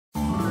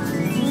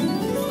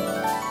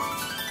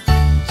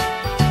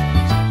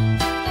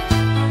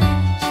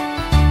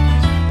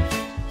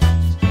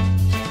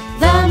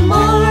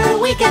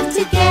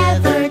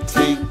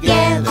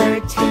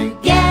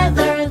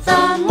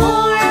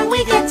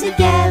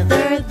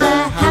together, the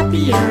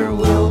happier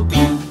we'll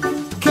be.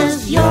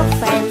 'Cause your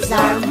friends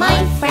are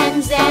my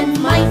friends and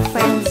my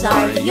friends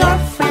are your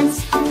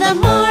friends. The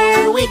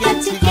more we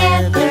get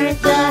together,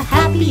 the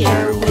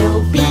happier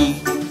we'll be.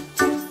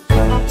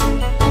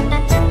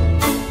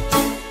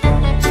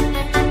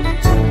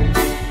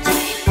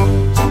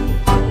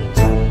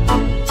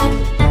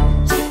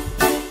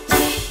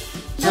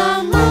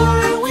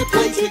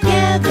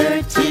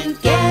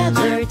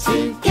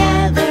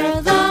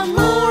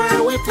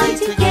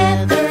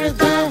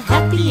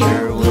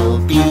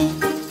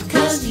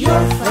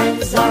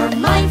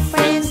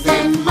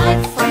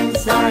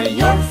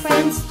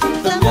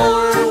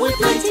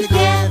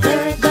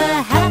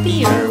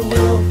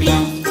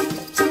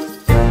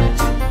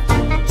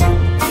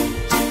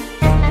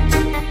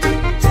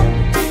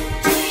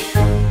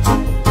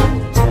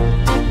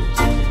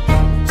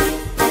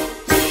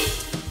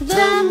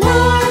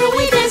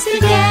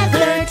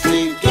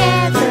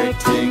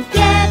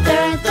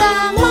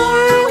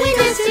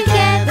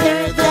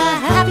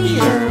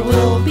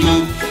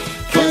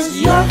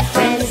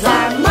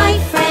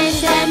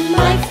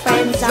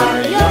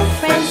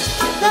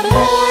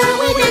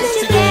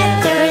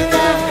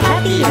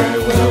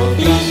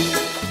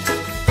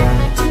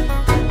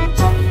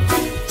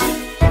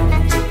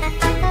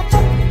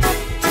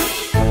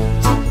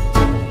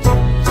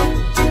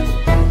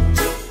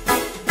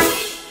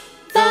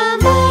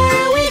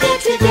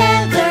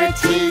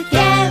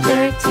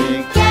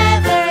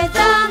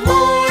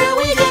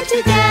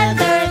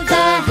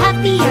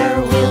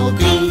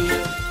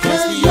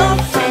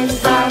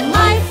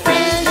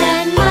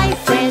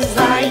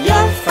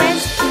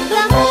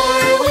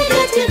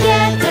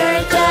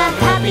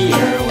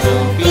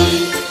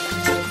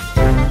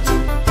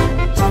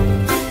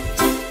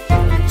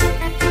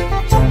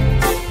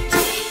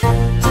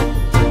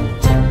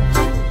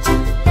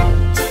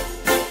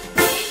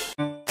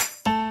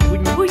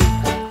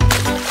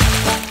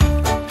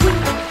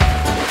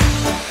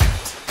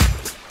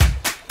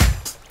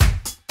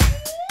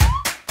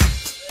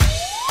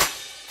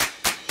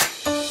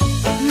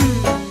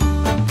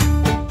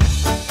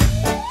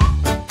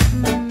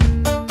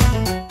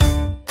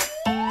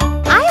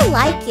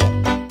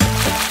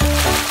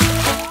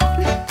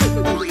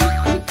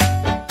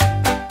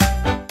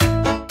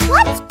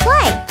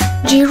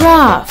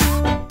 Giraffe.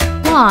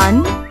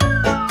 1.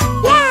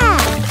 Yeah!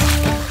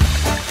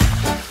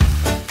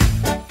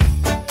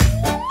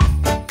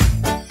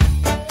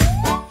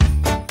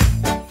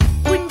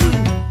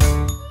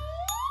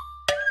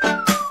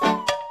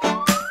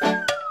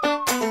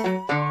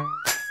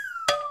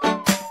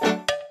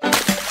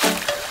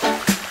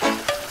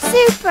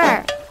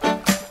 Super!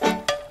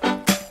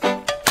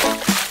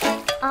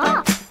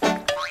 Ah!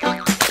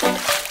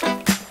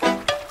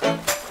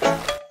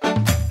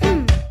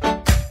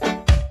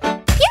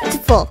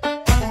 Beautiful!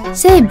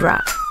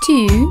 Zebra.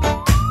 2.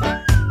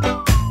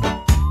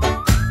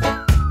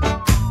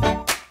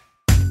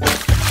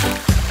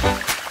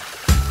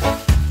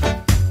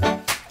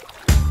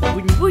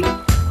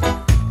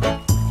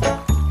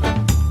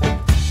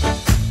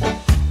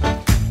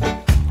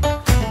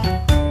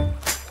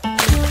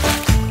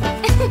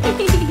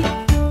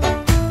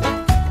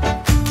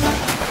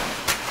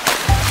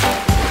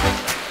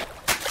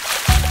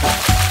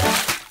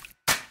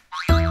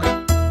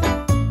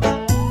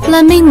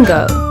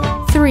 Flamingo.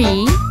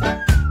 3.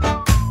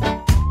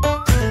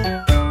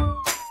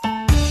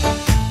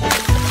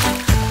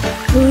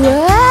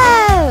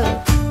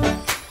 Whoa!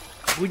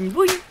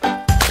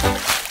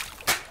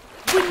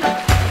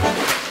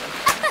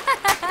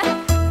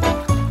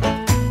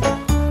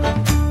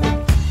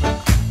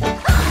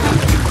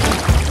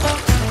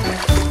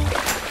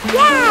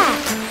 Yeah!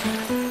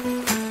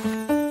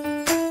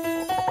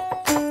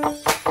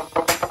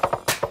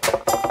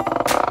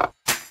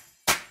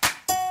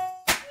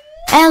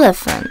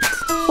 Elephant.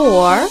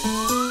 4.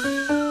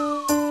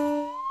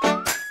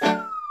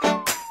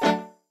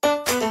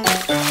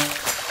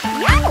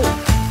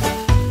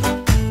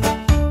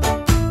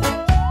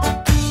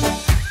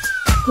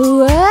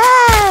 Whoa!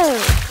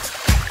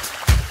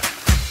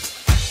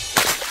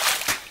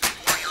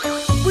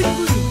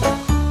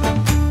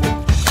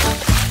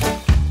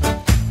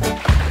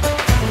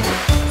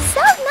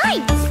 So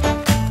nice!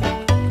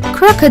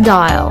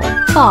 Crocodile.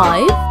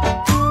 5.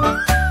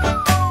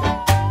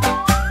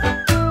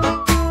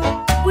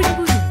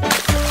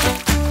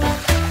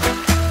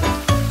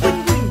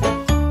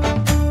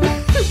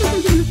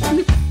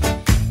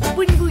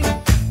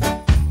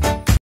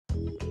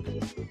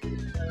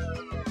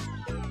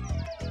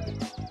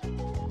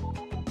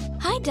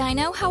 Hi,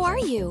 Dino. How are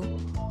you?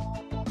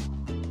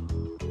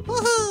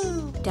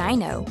 Woohoo!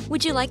 Dino,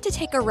 would you like to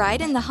take a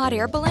ride in the hot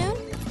air balloon?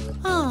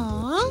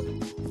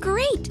 Aww!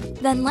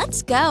 Great! Then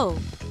let's go.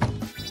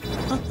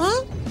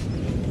 Uh-huh.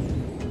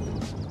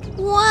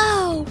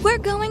 Whoa! We're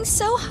going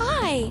so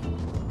high!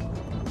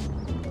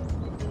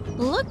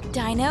 Look,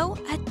 Dino,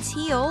 a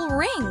teal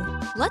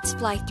ring. Let's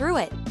fly through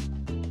it.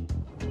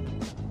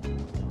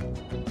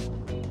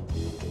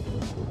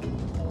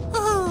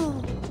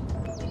 Oh.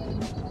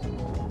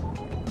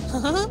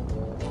 Huh?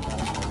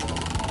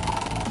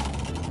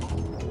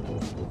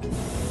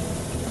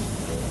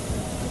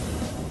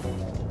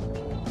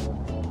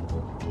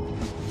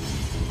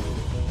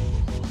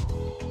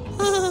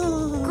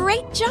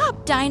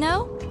 job,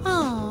 Dino!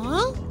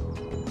 Aww.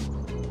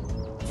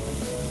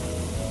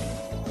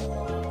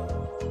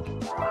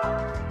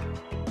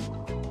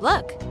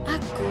 Look, a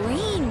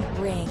green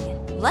ring.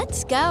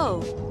 Let's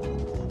go.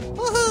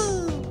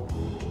 Woohoo!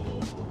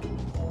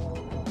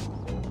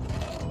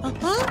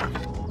 Uh-huh.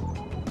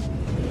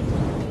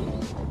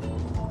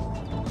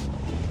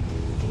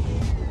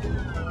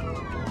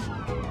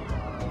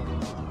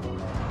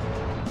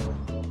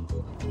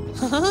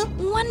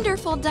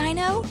 Wonderful,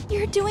 Dino.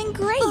 You're doing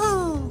great.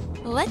 Oh.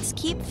 Let's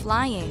keep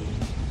flying.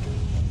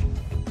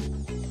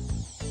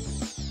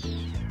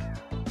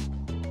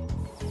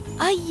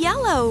 A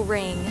yellow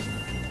ring.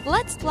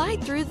 Let's fly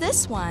through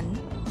this one.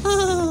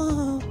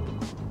 Oh.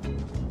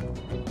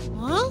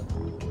 Huh?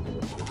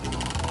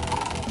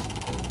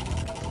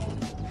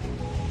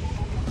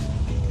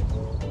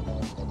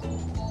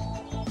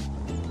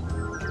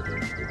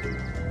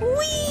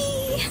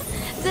 Whee!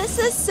 This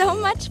is so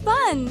much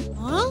fun.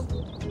 Huh?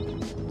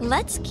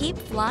 Let's keep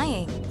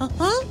flying.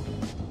 Uh-huh.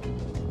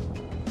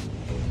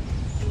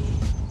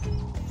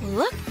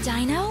 Look,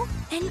 Dino,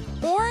 an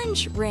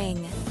orange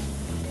ring.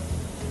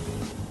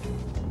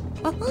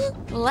 Uh-huh.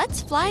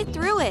 Let's fly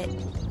through it.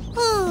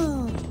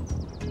 Oh.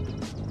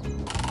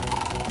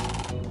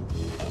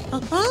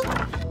 Uh-huh.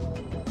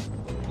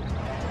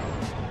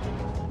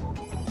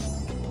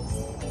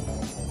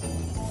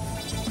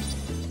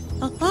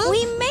 Uh-huh.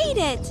 We made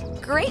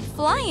it! Great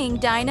flying,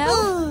 Dino.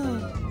 Oh.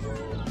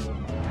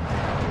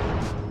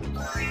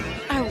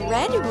 A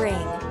red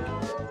ring.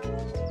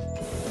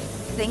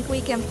 Think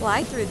we can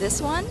fly through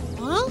this one?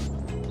 Huh?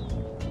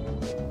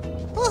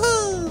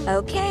 Woohoo!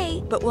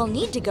 Okay, but we'll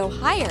need to go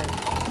higher.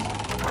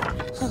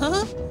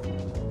 Uh-huh.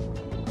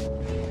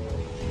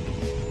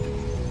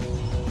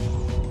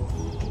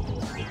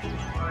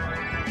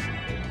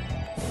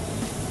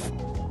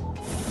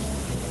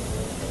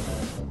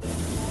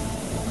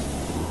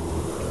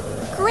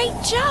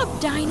 Great job,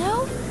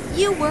 Dino!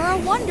 You were a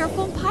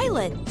wonderful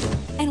pilot.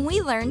 And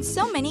we learned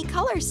so many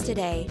colors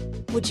today.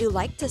 Would you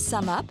like to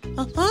sum up?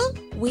 Uh-huh.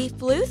 We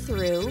flew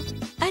through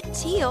a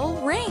teal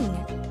ring,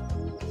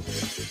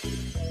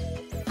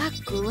 a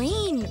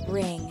green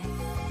ring,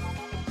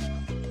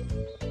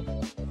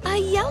 a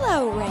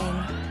yellow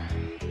ring,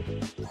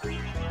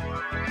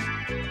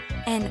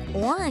 an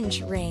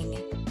orange ring,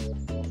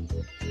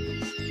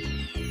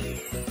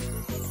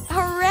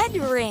 a red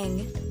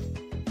ring.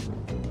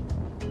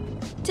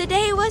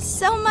 Today was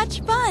so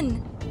much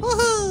fun.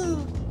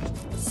 Woohoo!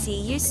 See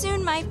you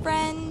soon, my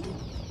friend.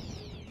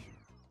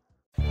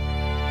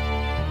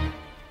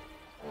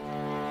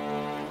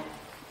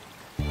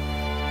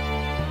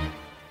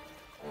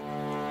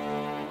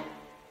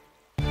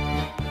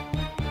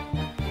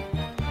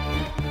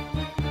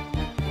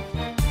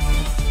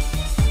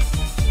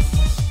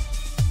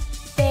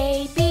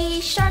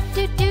 Baby shark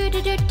do do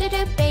do do do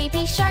do.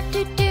 Baby shark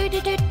do do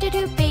do do do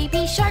do.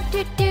 Baby shark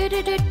do do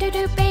do do do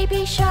do.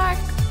 Baby shark.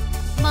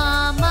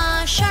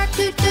 Mama shark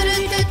do do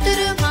do do do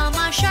do.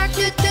 Mama shark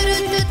do do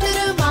do do do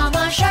do.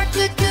 Mama shark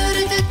do do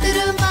do do do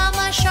do.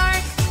 Mama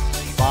shark.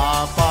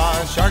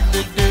 Papa shark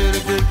do do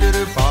do do do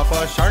do.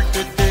 Papa shark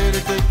do do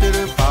do do do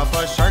do.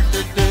 Papa shark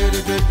do do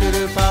do do do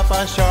do.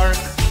 Papa shark.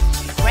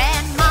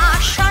 Grandma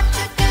shark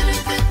do do do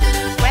do do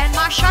do.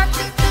 Grandma shark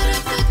do do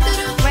do do do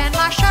do.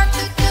 Grandma shark do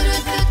do do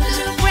do do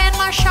do.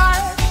 Grandma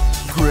shark.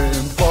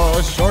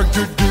 Grandpa shark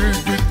do do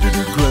do do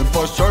do.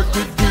 Grandpa shark do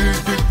do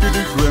do do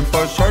do.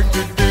 Grandpa shark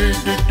do do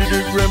do do do.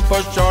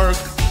 Grandpa shark.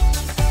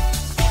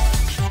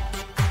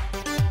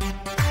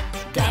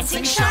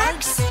 Dancing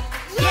sharks?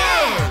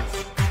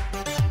 Yes!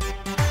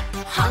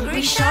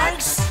 Hungry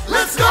sharks?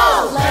 Let's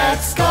go!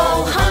 Let's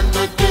go hunt!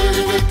 Do do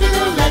do do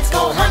do. Let's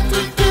go hunt!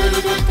 Do do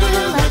do do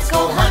do. Let's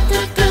go hunt! Do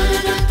do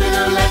do do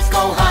do. Let's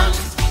go hunt!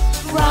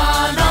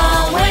 Run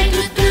away!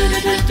 Do do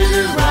do do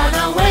do. Run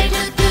away!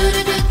 Do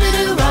do do do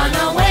do. Run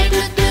away!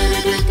 Do do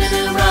do do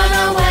do. Run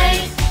away!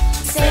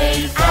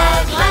 Safe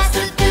at last!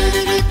 Do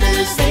do do do.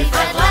 Safe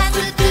at last!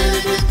 Do do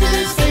do do.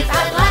 Safe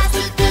at last!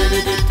 Do do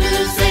do do.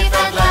 Safe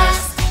at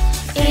last!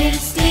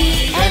 It's the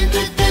end.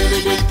 Do do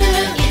do do.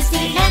 It's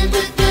the end. Do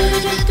do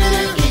do do.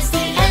 It's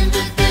the end.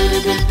 Do do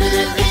do do.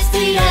 It's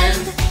the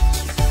end.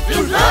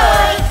 Good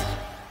luck!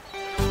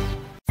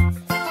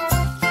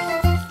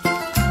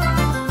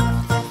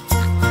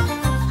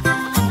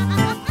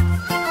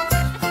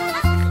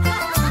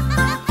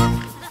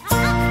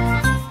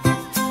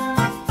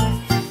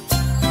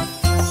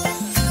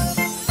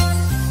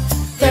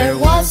 There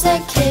was a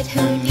kid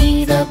who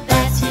needed a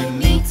bath. You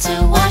need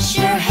to wash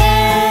your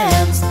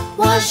hands.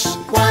 Wash,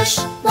 wash,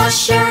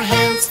 wash your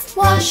hands.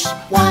 Wash,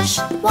 wash,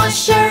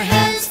 wash your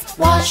hands.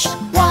 Wash,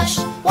 wash,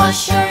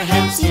 wash your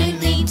hands. You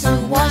need to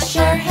wash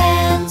your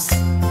hands.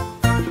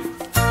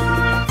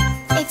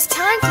 It's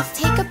time to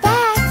take a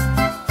bath.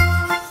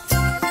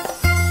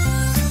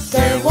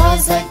 There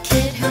was a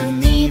kid who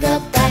needed a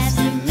bath.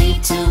 You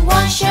need to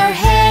wash your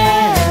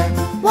hair.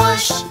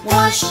 Wash,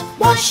 wash,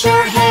 wash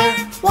your hair.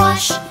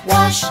 Wash,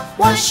 wash,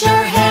 wash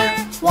your hair.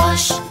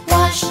 Wash,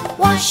 wash,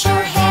 wash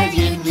your hair.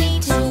 You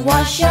need to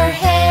wash your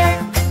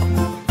hair.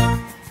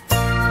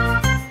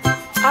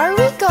 Are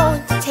we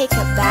going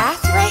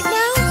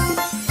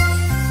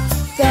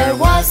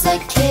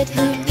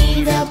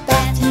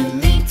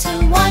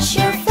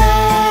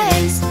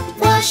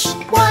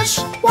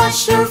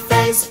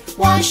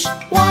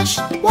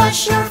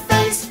wash your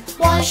face.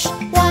 Wash,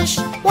 wash,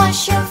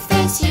 wash your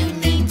face. You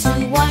need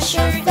to wash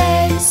your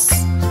face.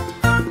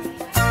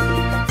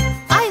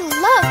 I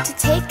love to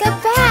take a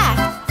bath.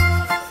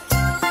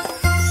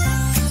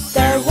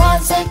 There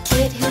was a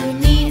kid who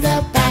needed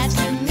a bath.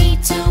 You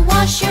need to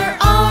wash your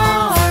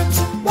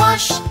arms.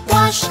 Wash,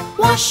 wash,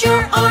 wash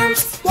your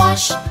arms.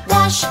 Wash,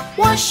 wash,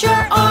 wash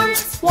your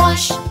arms.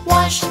 Wash,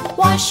 wash,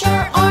 wash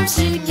your arms.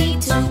 You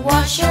need to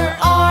wash your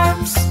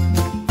arms.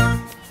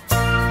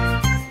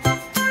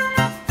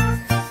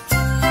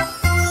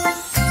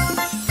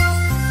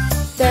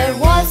 There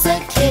was a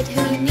kid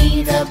who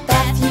needed a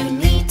bath. You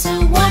need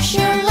to wash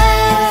your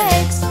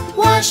legs.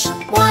 Wash,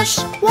 wash,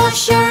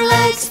 wash your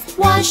legs.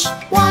 Wash,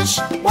 wash,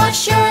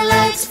 wash your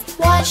legs.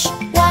 Wash,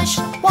 wash,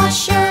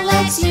 wash your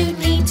legs. You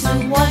need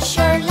to wash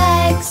your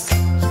legs.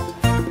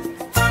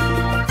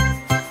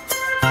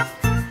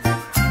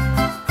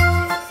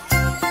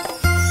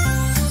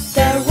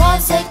 There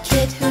was a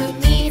kid who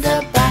needed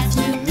a bath.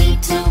 You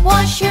need to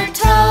wash your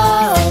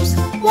toes.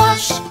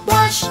 Wash,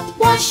 wash,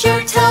 wash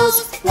your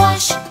toes.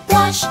 Wash,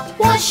 wash,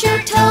 wash your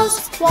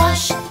toes.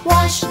 Wash,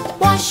 wash,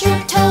 wash your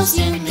toes.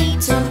 You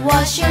need to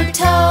wash your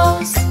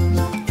toes.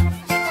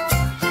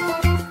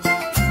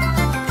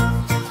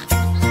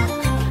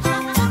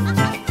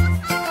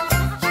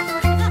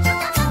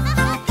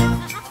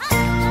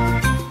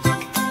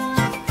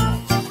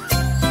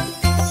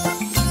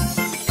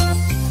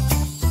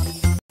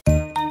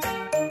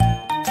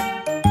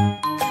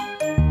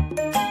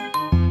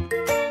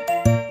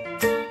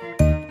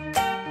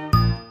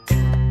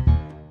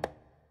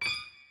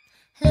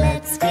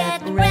 Let's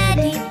get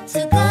ready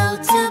to go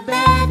to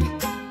bed.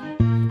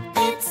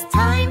 It's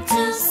time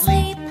to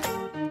sleep.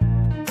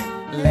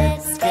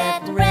 Let's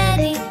get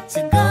ready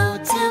to go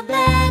to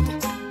bed.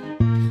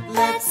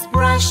 Let's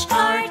brush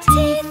our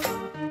teeth.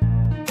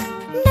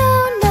 No,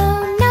 no,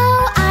 no,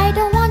 I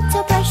don't want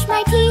to brush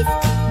my teeth.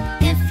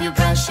 If you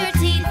brush your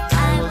teeth,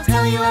 I will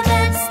tell you a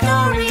bed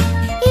story.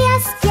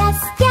 Yes, yes,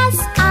 yes,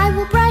 I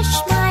will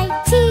brush my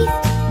teeth.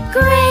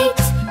 Great,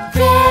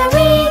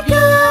 very good.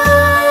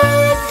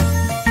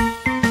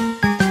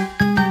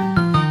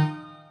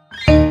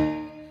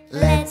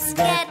 Let's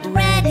get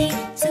ready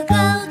to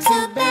go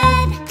to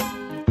bed.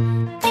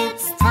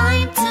 It's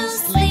time to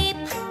sleep.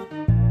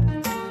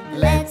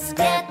 Let's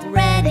get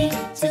ready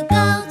to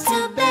go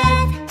to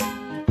bed.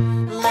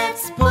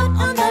 Let's put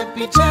on the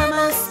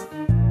pajamas.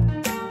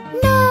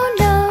 No,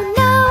 no,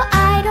 no,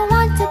 I don't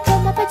want to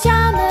put my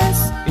pajamas.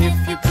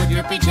 If you put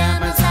your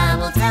pajamas, I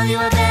will tell you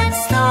a bed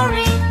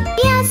story.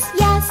 Yes,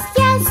 yes,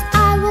 yes,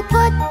 I will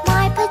put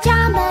my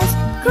pajamas.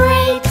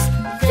 Great,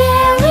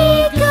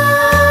 very good.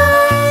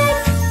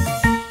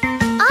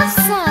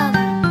 Awesome.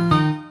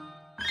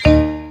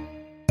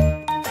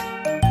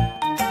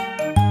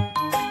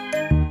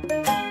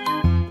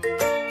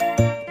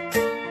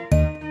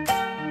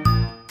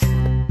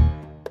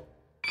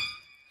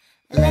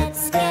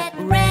 Let's get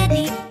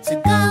ready to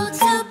go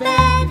to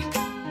bed.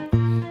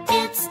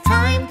 It's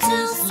time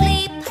to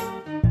sleep.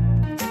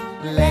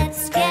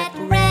 Let's get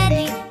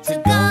ready to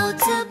go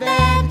to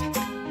bed.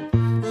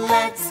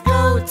 Let's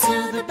go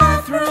to the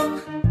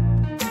bathroom.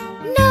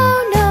 No,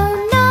 no,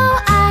 no,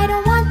 I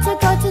don't want to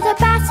go to the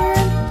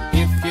bathroom.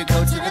 If you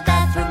go to the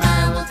bathroom,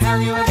 I will tell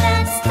you a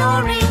bed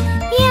story.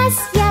 Yes,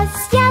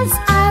 yes, yes,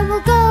 I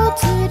will go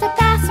to the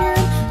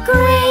bathroom.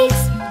 Great,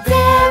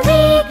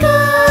 very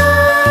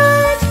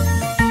good.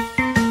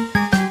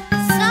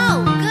 So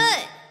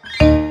good!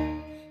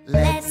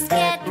 Let's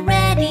get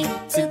ready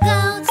to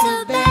go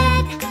to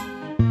bed.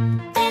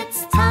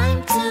 It's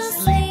time to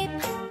sleep.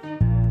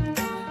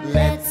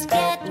 Let's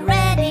get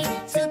ready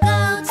to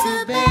go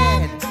to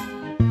bed.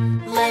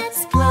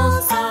 Let's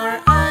close our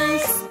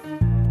eyes.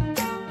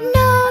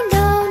 No,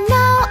 no,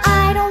 no,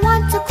 I don't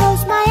want to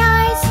close my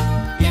eyes.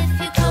 If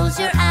you close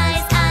your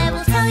eyes, I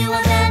will tell you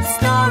a bed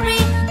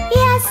story.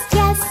 Yes,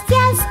 yes,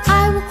 yes,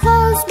 I will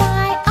close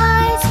my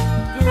eyes.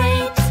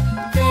 Great,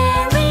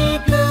 very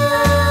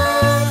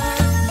good.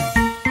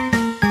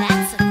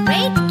 That's a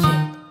great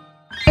kid.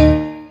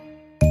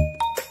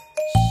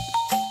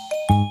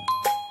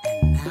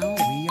 And now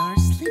we are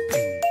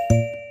sleeping.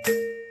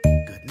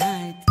 Good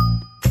night.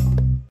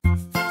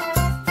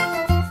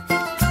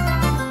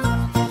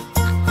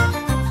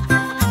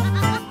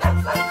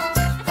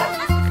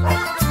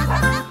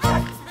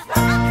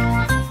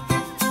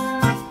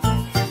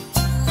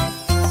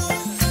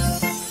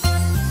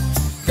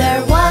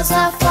 There was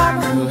a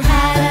farmer who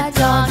had a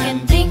dog,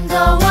 and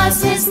Bingo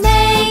was his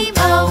name.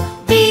 Oh,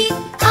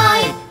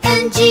 B-I-N-G-O,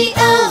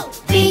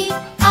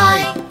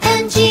 B-I-N-G-O,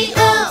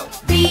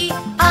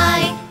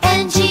 B-I-N-G-O,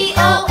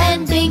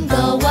 and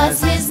Bingo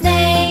was his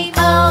name.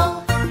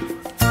 Oh.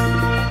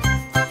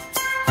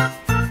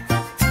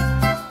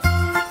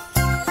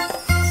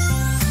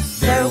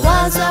 There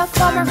was a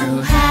farmer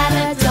who had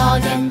a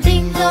dog, and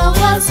Bingo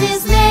was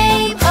his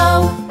name.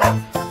 Oh,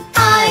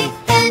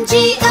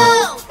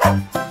 I-N-G-O,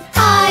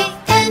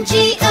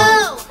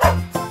 I-N-G-O,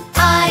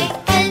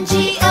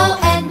 I-N-G-O,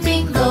 and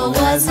Bingo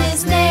was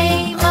his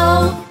name.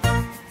 Oh.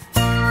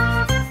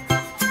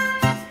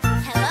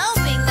 Hello,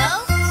 Bingo.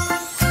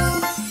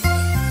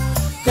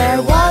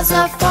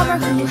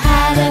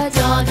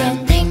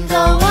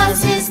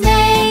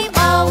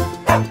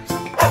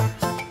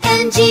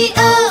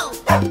 N-G-O,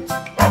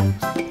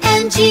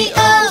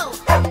 N-G-O,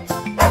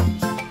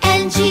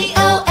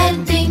 N-G-O,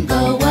 and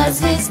Bingo was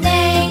his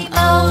name.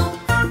 Oh,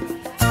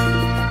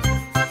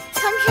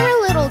 Come here,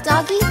 little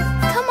doggy.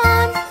 Come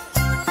on.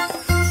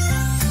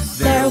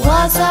 there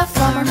was a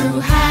farmer who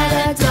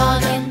had a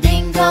dog, and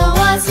Bingo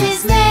was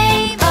his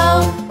name.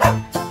 Oh,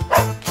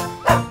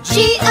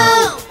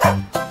 G-O,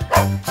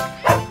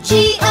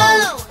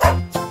 G-O,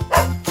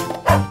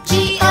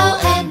 G-O,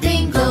 and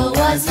Bingo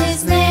was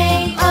his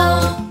name.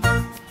 Oh,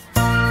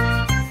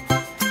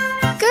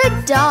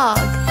 Good dog.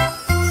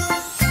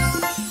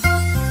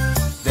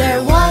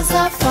 there was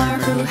a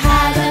farmer who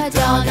had a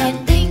dog,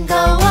 and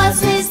Bingo was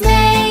his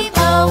name.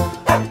 Oh,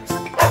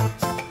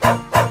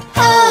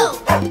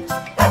 oh,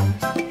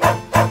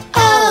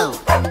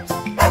 oh,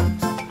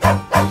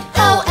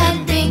 oh,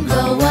 and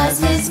Bingo was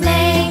his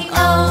name.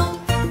 Oh,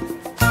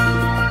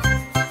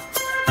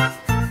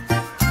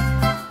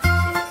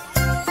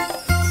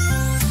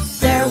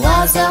 there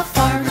was a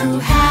farmer who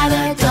had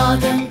a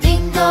dog, and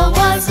Bingo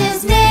was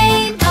his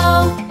name.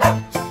 Oh,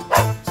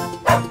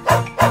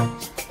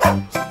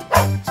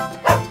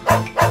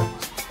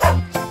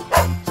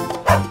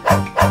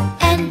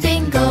 and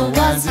Bingo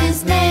was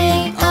his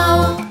name.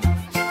 Oh,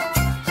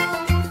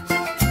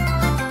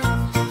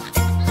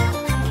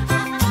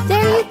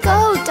 There you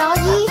go,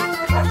 doggy.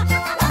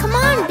 Come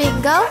on,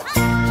 Bingo.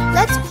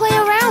 Let's play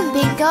around,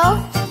 Bingo.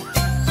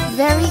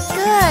 Very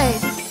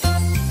good.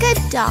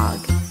 Good dog.